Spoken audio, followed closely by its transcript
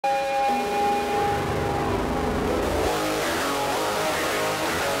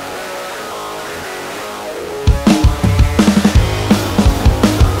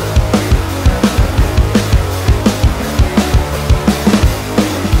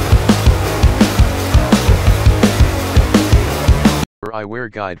Your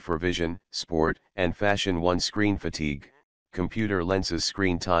eyewear guide for vision, sport, and fashion. 1. Screen fatigue. Computer lenses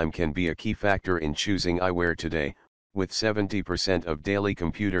screen time can be a key factor in choosing eyewear today, with 70% of daily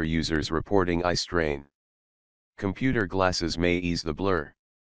computer users reporting eye strain. Computer glasses may ease the blur.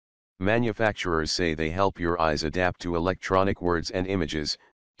 Manufacturers say they help your eyes adapt to electronic words and images,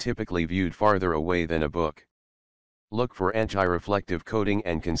 typically viewed farther away than a book. Look for anti-reflective coating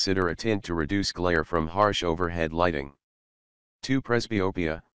and consider a tint to reduce glare from harsh overhead lighting. 2.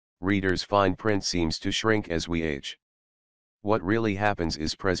 Presbyopia. Readers' fine print seems to shrink as we age. What really happens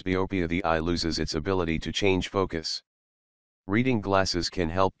is presbyopia. The eye loses its ability to change focus. Reading glasses can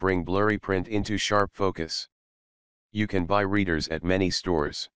help bring blurry print into sharp focus. You can buy readers at many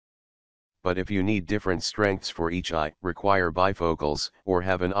stores. But if you need different strengths for each eye, require bifocals, or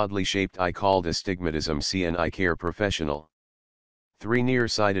have an oddly shaped eye called astigmatism, see an eye care professional. 3.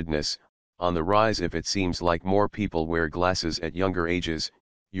 Nearsightedness. On the rise. If it seems like more people wear glasses at younger ages,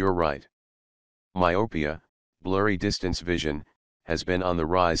 you're right. Myopia, blurry distance vision, has been on the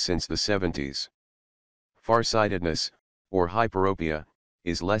rise since the 70s. Farsightedness, or hyperopia,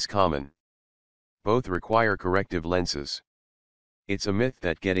 is less common. Both require corrective lenses. It's a myth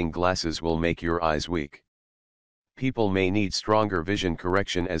that getting glasses will make your eyes weak. People may need stronger vision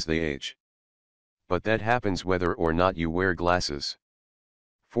correction as they age. But that happens whether or not you wear glasses.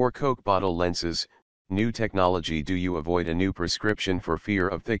 4. Coke bottle lenses. New technology. Do you avoid a new prescription for fear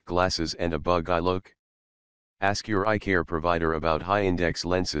of thick glasses and a bug eye look? Ask your eye care provider about high-index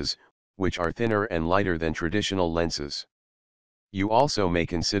lenses, which are thinner and lighter than traditional lenses. You also may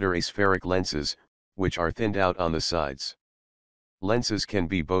consider aspheric lenses, which are thinned out on the sides. Lenses can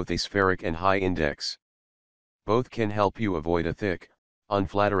be both aspheric and high index. Both can help you avoid a thick,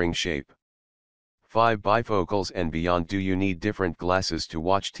 unflattering shape. 5. Bifocals and beyond. Do you need different glasses to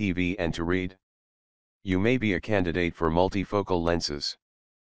watch TV and to read? You may be a candidate for multifocal lenses.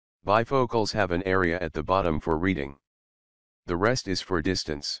 Bifocals have an area at the bottom for reading. The rest is for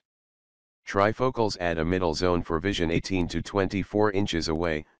distance. Trifocals add a middle zone for vision 18 to 24 inches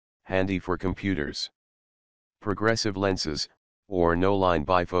away, handy for computers. Progressive lenses, or no-line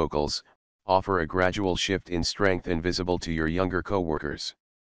bifocals, offer a gradual shift in strength invisible to your younger coworkers.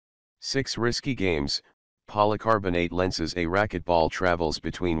 6. Risky games. Polycarbonate lenses. A racquetball travels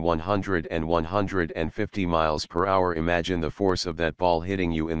between 100 and 150 miles per hour. Imagine the force of that ball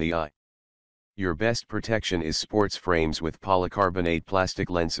hitting you in the eye. Your best protection is sports frames with polycarbonate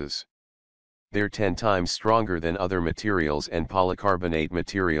plastic lenses. They're 10 times stronger than other materials, and polycarbonate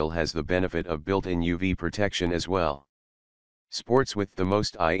material has the benefit of built-in UV protection as well. Sports with the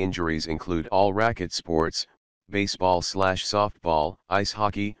most eye injuries include all racket sports, baseball/softball, ice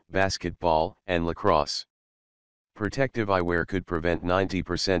hockey, basketball, and lacrosse. Protective eyewear could prevent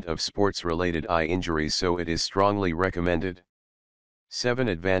 90% of sports-related eye injuries, so it is strongly recommended. 7.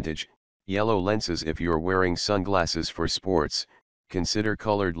 Advantage. Yellow lenses. If you're wearing sunglasses for sports, consider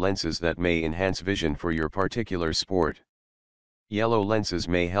colored lenses that may enhance vision for your particular sport. Yellow lenses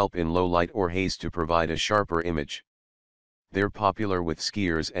may help in low light or haze to provide a sharper image. They're popular with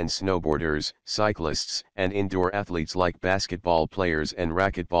skiers and snowboarders, cyclists, and indoor athletes like basketball players and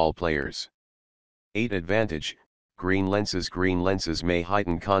racquetball players. 8. Advantage. Green lenses. Green lenses may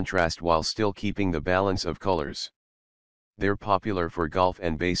heighten contrast while still keeping the balance of colors. They're popular for golf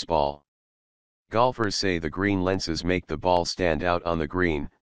and baseball. Golfers say the green lenses make the ball stand out on the green,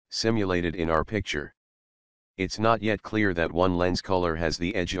 simulated in our picture. It's not yet clear that one lens color has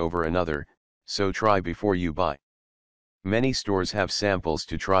the edge over another, so try before you buy. Many stores have samples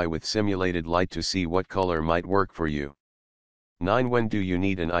to try with simulated light to see what color might work for you. 9. When do you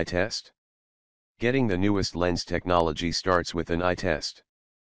need an eye test? Getting the newest lens technology starts with an eye test.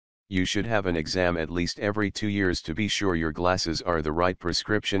 You should have an exam at least every 2 years to be sure your glasses are the right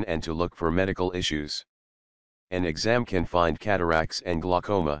prescription and to look for medical issues. An exam can find cataracts and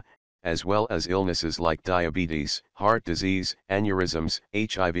glaucoma, as well as illnesses like diabetes, heart disease, aneurysms,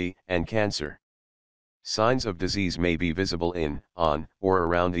 HIV, and cancer. Signs of disease may be visible in, on, or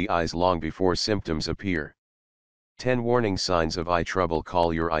around the eyes long before symptoms appear. 10 warning signs of eye trouble.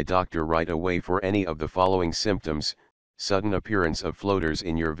 Call your eye doctor right away for any of the following symptoms: sudden appearance of floaters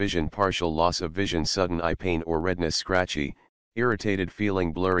in your vision, partial loss of vision, sudden eye pain or redness, scratchy, irritated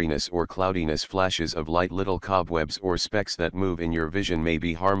feeling, blurriness or cloudiness, flashes of light, little cobwebs or specks that move in your vision may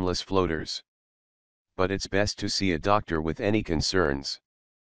be harmless floaters. But it's best to see a doctor with any concerns.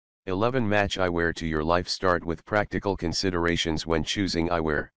 11 Match eyewear to your life. Start with practical considerations when choosing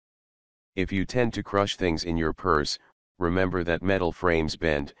eyewear. If you tend to crush things in your purse, remember that metal frames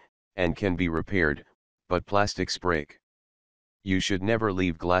bend, and can be repaired, but plastics break. You should never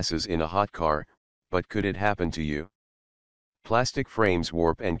leave glasses in a hot car, but could it happen to you? Plastic frames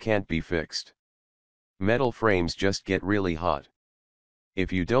warp and can't be fixed. Metal frames just get really hot.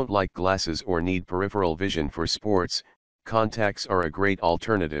 If you don't like glasses or need peripheral vision for sports, contacts are a great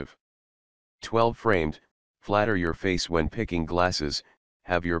alternative. 12 framed, flatter your face when picking glasses,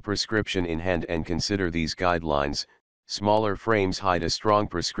 have your prescription in hand and consider these guidelines. Smaller frames hide a strong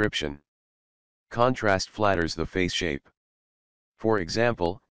prescription. Contrast flatters the face shape. For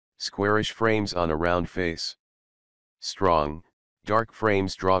example, squarish frames on a round face. Strong, dark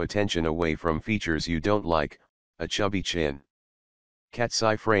frames draw attention away from features you don't like, a chubby chin. Cat's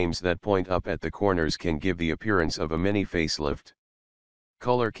eye frames that point up at the corners can give the appearance of a mini facelift.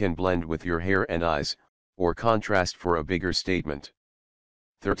 Color can blend with your hair and eyes, or contrast for a bigger statement.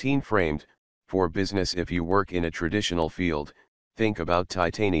 13 framed, for business. If you work in a traditional field, think about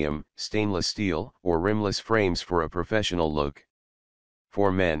titanium, stainless steel, or rimless frames for a professional look.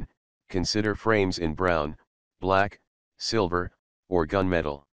 For men, consider frames in brown, black, silver, or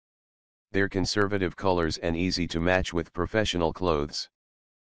gunmetal. They're conservative colors and easy to match with professional clothes.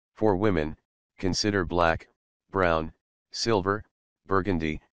 For women, consider black, brown, silver,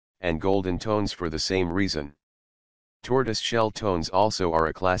 burgundy, and golden tones for the same reason. Tortoise-shell tones also are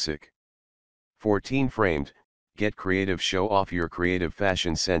a classic. 14 framed, get creative. Show off your creative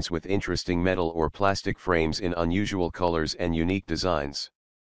fashion sense with interesting metal or plastic frames in unusual colors and unique designs.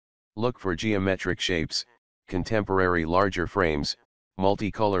 Look for geometric shapes, contemporary larger frames,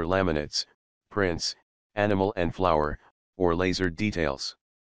 multicolor laminates, prints, animal and flower, or lasered details.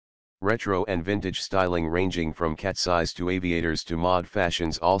 Retro and vintage styling ranging from cat's eyes to aviators to mod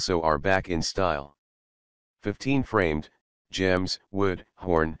fashions also are back in style. 15 framed, gems, wood,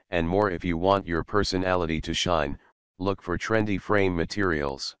 horn, and more. If you want your personality to shine, look for trendy frame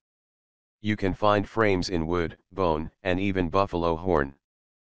materials. You can find frames in wood, bone, and even buffalo horn.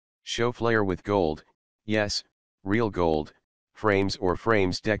 Show flair with gold, yes, real gold, frames or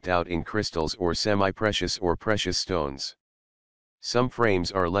frames decked out in crystals or semi-precious or precious stones. Some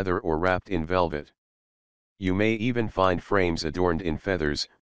frames are leather or wrapped in velvet. You may even find frames adorned in feathers,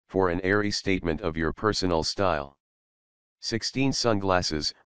 for an airy statement of your personal style. 16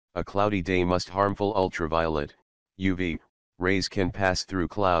 sunglasses, a cloudy day must. Harmful ultraviolet, UV, rays can pass through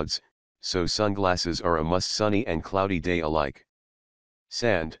clouds, so sunglasses are a must sunny and cloudy day alike.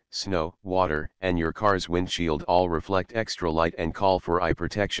 Sand, snow, water, and your car's windshield all reflect extra light and call for eye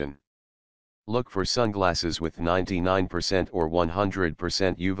protection. Look for sunglasses with 99% or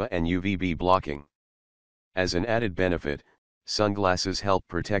 100% UVA and UVB blocking. As an added benefit, sunglasses help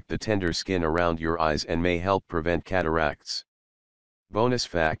protect the tender skin around your eyes and may help prevent cataracts. Bonus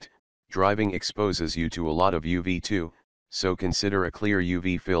fact, driving exposes you to a lot of UV too, so consider a clear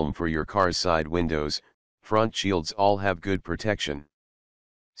UV film for your car's side windows. Front shields all have good protection.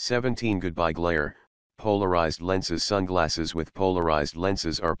 17 Goodbye glare, polarized lenses. Sunglasses with polarized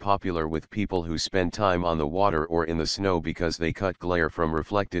lenses are popular with people who spend time on the water or in the snow because they cut glare from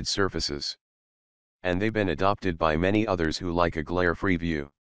reflected surfaces. And they've been adopted by many others who like a glare-free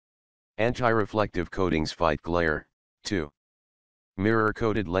view. Anti-reflective coatings fight glare, too.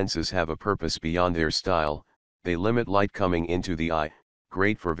 Mirror-coated lenses have a purpose beyond their style. They limit light coming into the eye,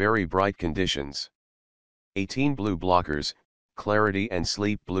 great for very bright conditions. 18 Blue blockers, clarity and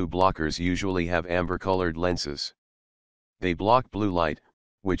sleep. Blue blockers usually have amber-colored lenses. They block blue light,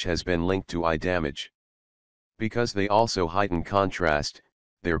 which has been linked to eye damage. Because they also heighten contrast,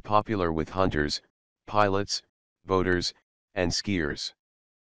 they're popular with hunters, pilots, boaters, and skiers.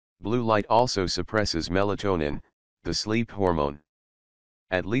 Blue light also suppresses melatonin, the sleep hormone.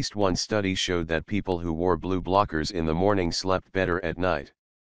 At least one study showed that people who wore blue blockers in the morning slept better at night.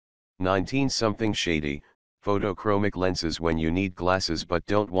 19 Something shady, photochromic lenses. When you need glasses but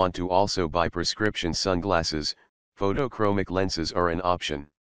don't want to also buy prescription sunglasses, photochromic lenses are an option.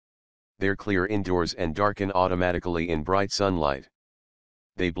 They're clear indoors and darken automatically in bright sunlight.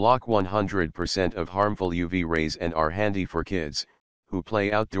 They block 100% of harmful UV rays and are handy for kids, who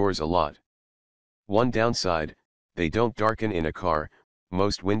play outdoors a lot. One downside, they don't darken in a car.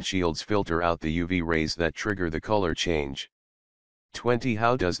 Most windshields filter out the UV rays that trigger the color change. 20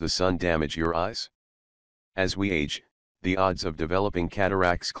 How does the sun damage your eyes? As we age, the odds of developing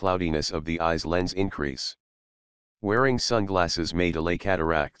cataracts, cloudiness of the eye's lens increase. Wearing sunglasses may delay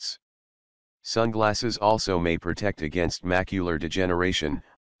cataracts. Sunglasses also may protect against macular degeneration,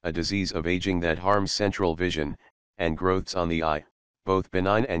 a disease of aging that harms central vision, and growths on the eye, both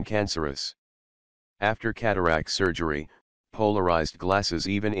benign and cancerous. After cataract surgery, polarized glasses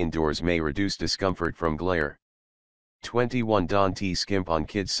even indoors may reduce discomfort from glare. 21 Don't skimp on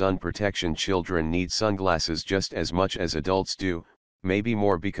kids' sun protection. Children need sunglasses just as much as adults do, maybe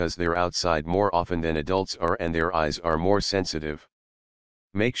more because they're outside more often than adults are and their eyes are more sensitive.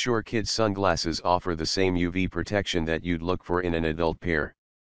 Make sure kids' sunglasses offer the same UV protection that you'd look for in an adult pair.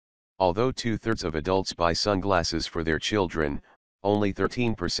 Although 2/3 of adults buy sunglasses for their children, only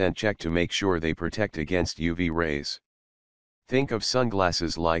 13% check to make sure they protect against UV rays. Think of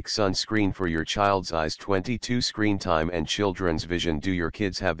sunglasses like sunscreen for your child's eyes. 22 Screen time and children's vision. Do your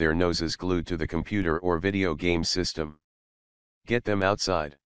kids have their noses glued to the computer or video game system? Get them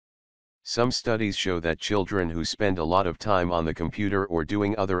outside. Some studies show that children who spend a lot of time on the computer or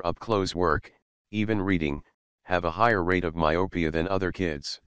doing other up-close work, even reading, have a higher rate of myopia than other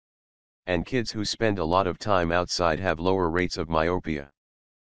kids. And kids who spend a lot of time outside have lower rates of myopia.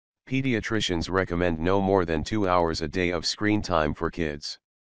 Pediatricians recommend no more than 2 hours a day of screen time for kids.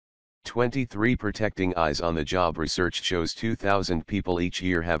 23 Protecting eyes on the job. Research shows 2,000 people each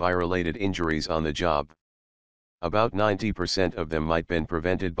year have eye-related injuries on the job. About 90% of them might be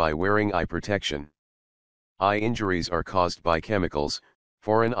prevented by wearing eye protection. Eye injuries are caused by chemicals,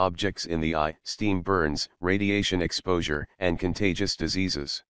 foreign objects in the eye, steam burns, radiation exposure, and contagious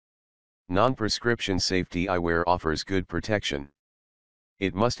diseases. Non-prescription safety eyewear offers good protection.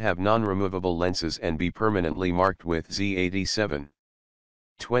 It must have non-removable lenses and be permanently marked with Z87.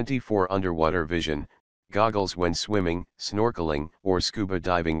 24 Underwater vision, goggles. When swimming, snorkeling, or scuba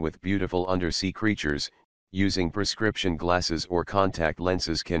diving with beautiful undersea creatures, using prescription glasses or contact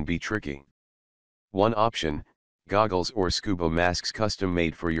lenses can be tricky. One option, goggles or scuba masks custom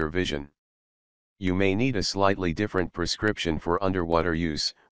made for your vision. You may need a slightly different prescription for underwater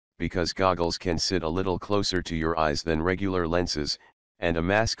use, because goggles can sit a little closer to your eyes than regular lenses, and a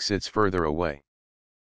mask sits further away.